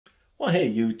Well,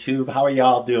 hey YouTube, how are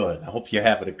y'all doing? I hope you're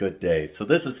having a good day. So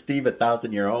this is Steve at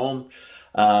 1000 Year Home.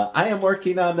 I am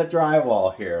working on the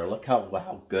drywall here. Look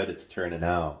how good it's turning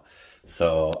out.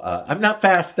 So I'm not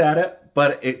fast at it,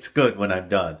 but it's good when I'm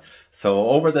done. So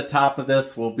over the top of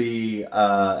this will be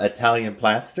Italian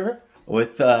plaster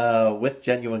with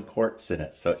genuine quartz in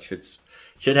it. So it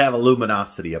should have a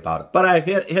luminosity about it. But I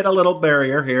hit a little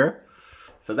barrier here.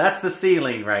 So that's the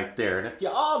ceiling right there. And if you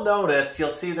all notice,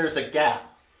 you'll see there's a gap.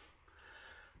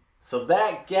 So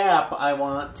that gap I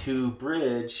want to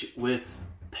bridge with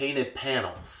painted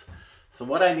panels. So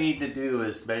what I need to do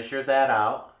is measure that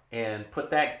out and put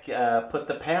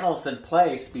the panels in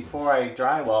place before I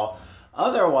drywall.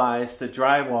 Otherwise, the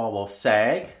drywall will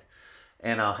sag,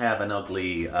 and I'll have an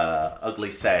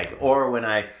ugly sag. Or when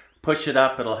I push it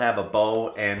up, it'll have a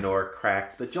bow and or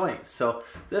crack the joints. So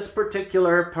this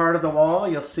particular part of the wall,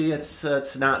 you'll see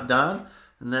it's not done,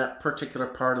 and that particular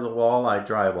part of the wall I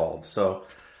drywalled. So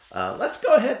let's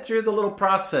go ahead through the little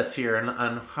process here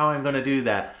on how I'm going to do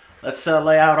that. Let's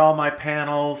lay out all my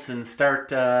panels and start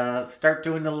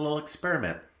doing a little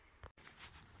experiment.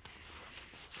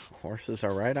 Horses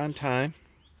are right on time.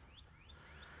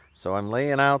 So I'm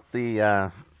laying out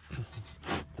the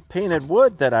painted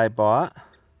wood that I bought.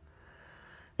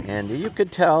 And you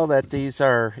could tell that these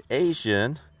are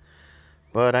Asian,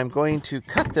 but I'm going to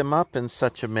cut them up in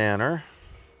such a manner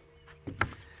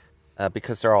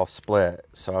because they're all split.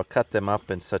 So I'll cut them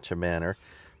up in such a manner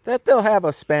that they'll have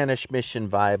a Spanish Mission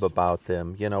vibe about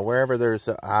them. You know, wherever there's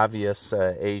an obvious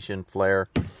Asian flair,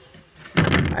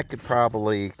 I could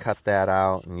probably cut that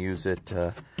out and use it.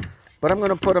 But I'm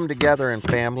going to put them together in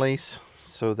families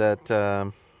so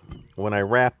that when I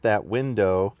wrap that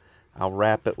window, I'll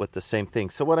wrap it with the same thing.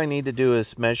 So what I need to do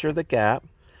is measure the gap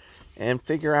and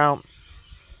figure out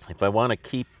if I want to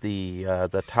keep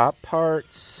the top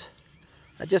parts.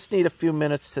 I just need a few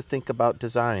minutes to think about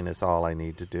design is all I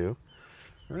need to do.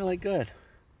 Really good.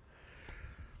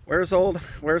 Where's old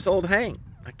Hank?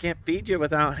 I can't feed you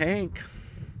without Hank.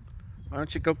 Why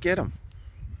don't you go get him?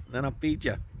 Then I'll feed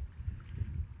you.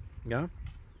 Yeah?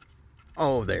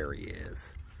 Oh, there he is.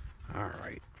 All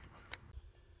right.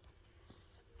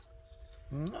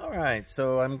 All right,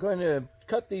 so I'm going to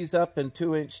cut these up in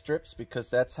 2-inch strips because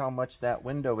that's how much that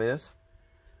window is.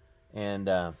 And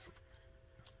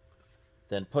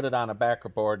then put it on a backer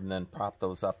board and then prop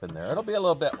those up in there. It'll be a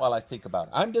little bit while I think about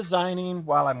it. I'm designing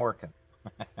while I'm working.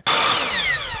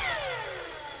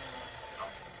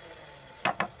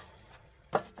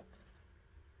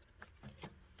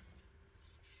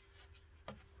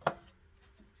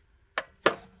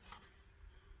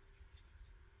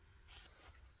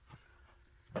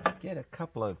 Get a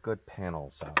couple of good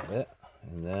panels out of it,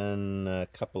 and then a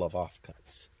couple of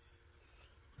offcuts.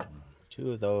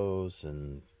 2 of those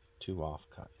and 2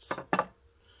 offcuts.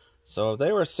 So if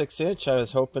they were 6-inch, I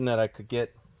was hoping that I could get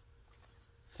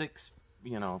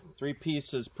 3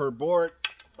 pieces per board,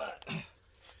 but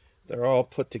they're all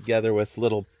put together with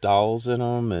little dowels in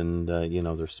them, and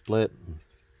they're split and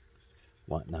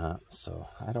whatnot. So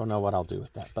I don't know what I'll do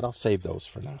with that, but I'll save those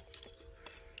for now.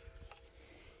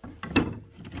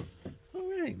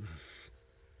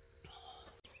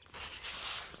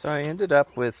 So I ended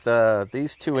up with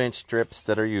these 2-inch strips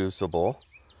that are usable,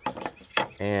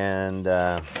 and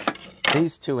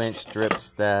these 2-inch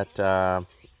strips that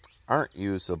aren't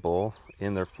usable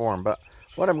in their form. But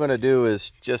what I'm going to do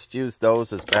is just use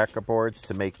those as backer boards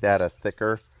to make that a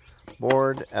thicker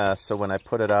board. So when I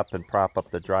put it up and prop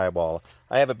up the drywall,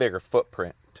 I have a bigger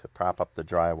footprint to prop up the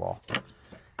drywall.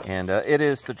 And the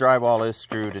drywall is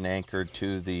screwed and anchored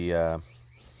to the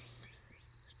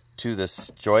this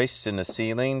joist in the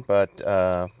ceiling, but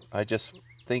I just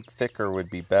think thicker would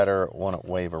be better. It won't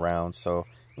wave around. So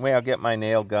anyway, I'll get my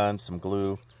nail gun, some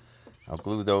glue. I'll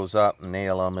glue those up and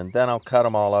nail them, and then I'll cut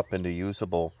them all up into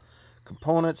usable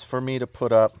components for me to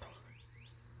put up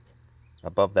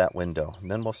above that window.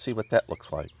 And then we'll see what that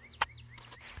looks like.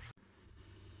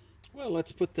 Well,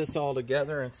 let's put this all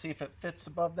together and see if it fits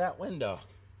above that window.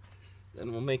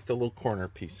 Then we'll make the little corner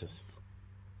pieces.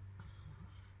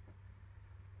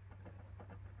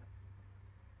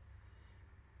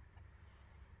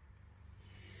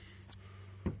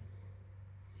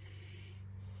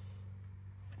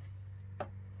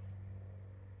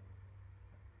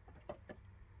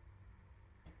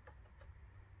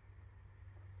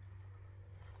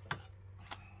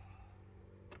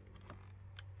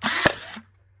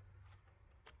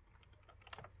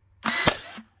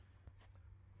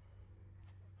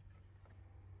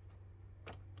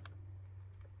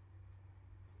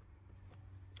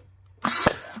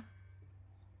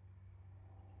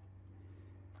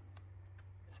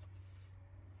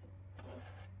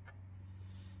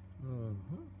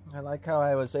 I like how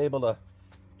I was able to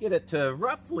get it to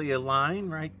roughly align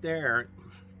right there.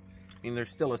 I mean, there's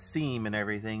still a seam and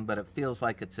everything, but it feels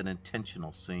like it's an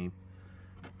intentional seam.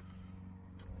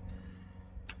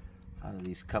 Out of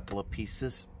these couple of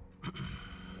pieces.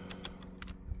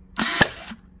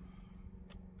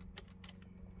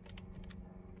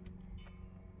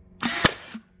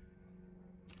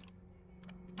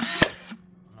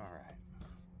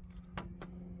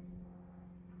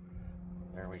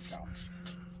 There we go.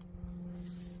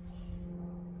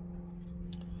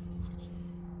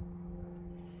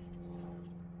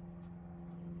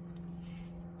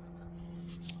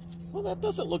 Well, that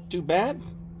doesn't look too bad.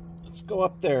 Let's go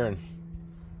up there and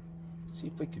see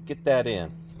if we could get that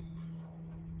in.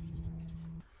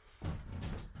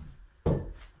 Oh,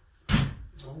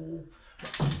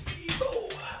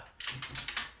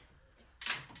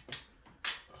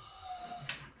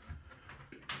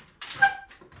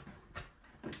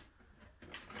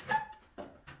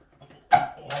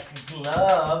 like a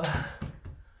glove.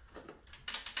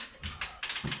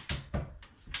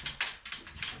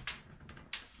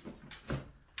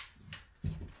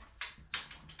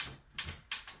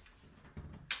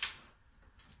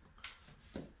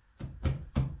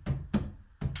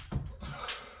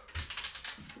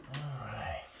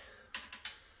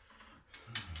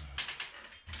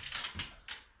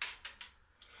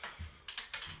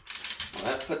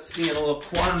 That puts me in a little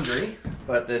quandary,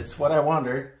 but it's what I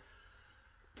wondered.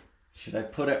 Should I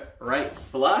put it right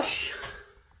flush,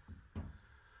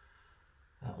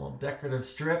 that little decorative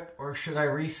strip, or should I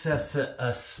recess it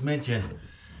a smidgen?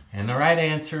 And the right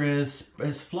answer is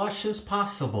as flush as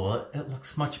possible. It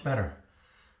looks much better.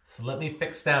 So let me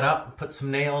fix that up and put some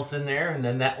nails in there, and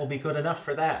then that will be good enough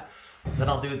for that. Then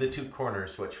I'll do the two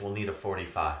corners, which will need a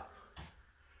 45.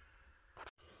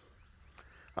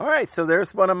 All right, so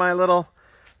there's one of my little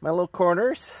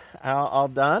corners all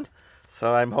done.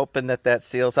 So I'm hoping that that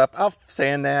seals up. I'll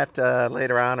sand that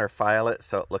later on or file it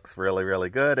so it looks really, really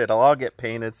good. It'll all get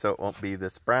painted so it won't be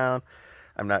this brown.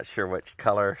 I'm not sure which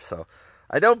color. So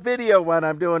I don't video when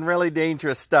I'm doing really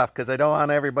dangerous stuff because I don't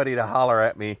want everybody to holler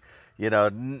at me. You know,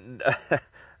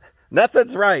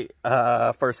 nothing's right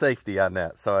for safety on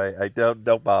that. So I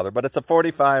don't bother. But it's a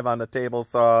 45 on the table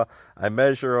saw. I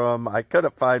measure them. I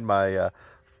couldn't find my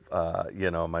you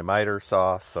know, my miter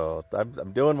saw, so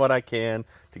I'm doing what I can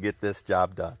to get this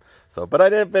job done. So, but I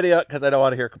didn't video it because I don't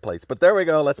want to hear complaints. But there we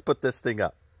go. Let's put this thing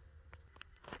up.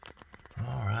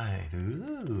 All right.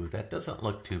 Ooh, that doesn't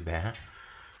look too bad.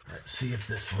 Let's see if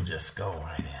this will just go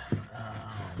right in.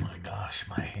 Oh my gosh,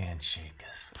 my handshake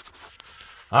is.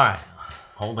 All right,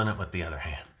 holding it with the other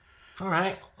hand. All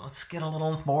right, let's get a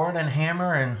little board and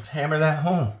hammer that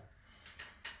home.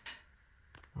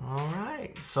 All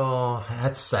right, so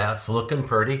that's looking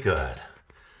pretty good.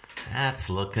 That's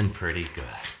looking pretty good.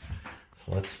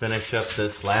 So let's finish up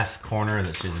this last corner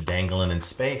that's just dangling in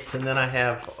space, and then I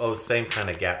have same kind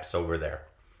of gaps over there.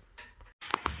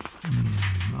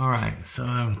 All right, so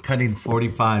I'm cutting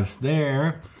 45s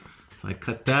there. So I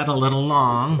cut that a little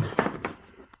long.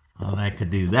 Well, I could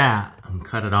do that and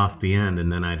cut it off the end,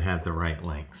 and then I'd have the right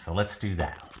length. So let's do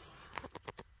that.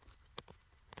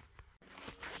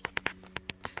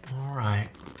 All right,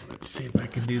 let's see if I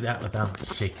can do that without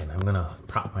shaking. I'm gonna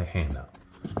prop my hand up.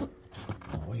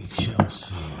 We shall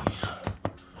see.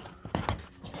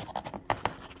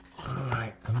 All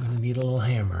right, I'm gonna need a little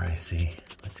hammer, I see.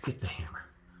 Let's get the hammer.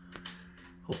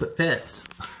 Hope it fits.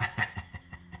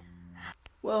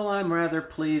 Well, I'm rather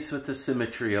pleased with the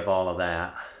symmetry of all of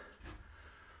that.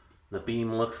 The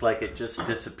beam looks like it just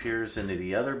disappears into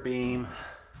the other beam.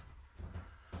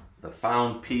 The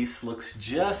found piece looks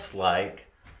just like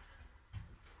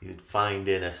you'd find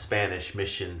in a Spanish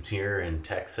mission here in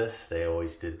Texas. They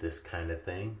always did this kind of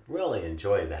thing. Really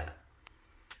enjoy that.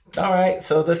 All right,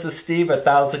 so this is Steve at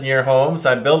 1,000-Year Homes.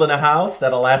 I'm building a house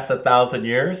that'll last 1,000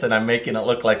 years, and I'm making it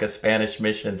look like a Spanish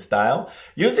mission style,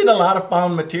 using a lot of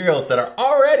found materials that are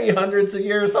already hundreds of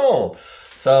years old.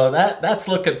 So that's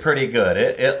looking pretty good.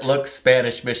 It looks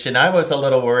Spanish mission. I was a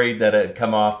little worried that it'd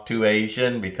come off too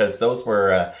Asian because those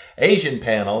were Asian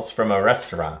panels from a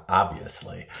restaurant,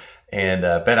 obviously, and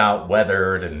been out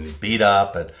weathered and beat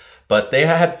up. But they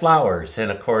had flowers, and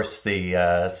of course the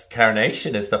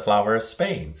carnation is the flower of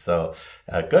Spain. So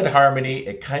good harmony.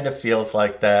 It kind of feels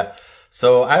like that.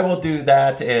 So I will do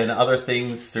that and other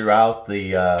things throughout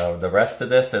the rest of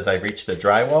this as I reach the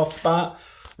drywall spot.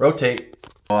 Rotate.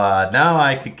 Now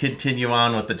I could continue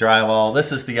on with the drywall.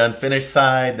 This is the unfinished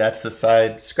side. That's the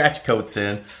side scratch coats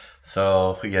in.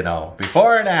 So, you know,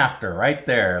 before and after right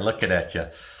there, looking at you.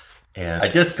 And I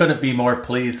just couldn't be more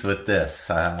pleased with this.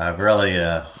 I really,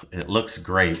 it looks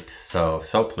great. So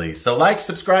pleased. So like,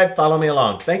 subscribe, follow me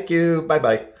along. Thank you.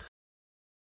 Bye-bye.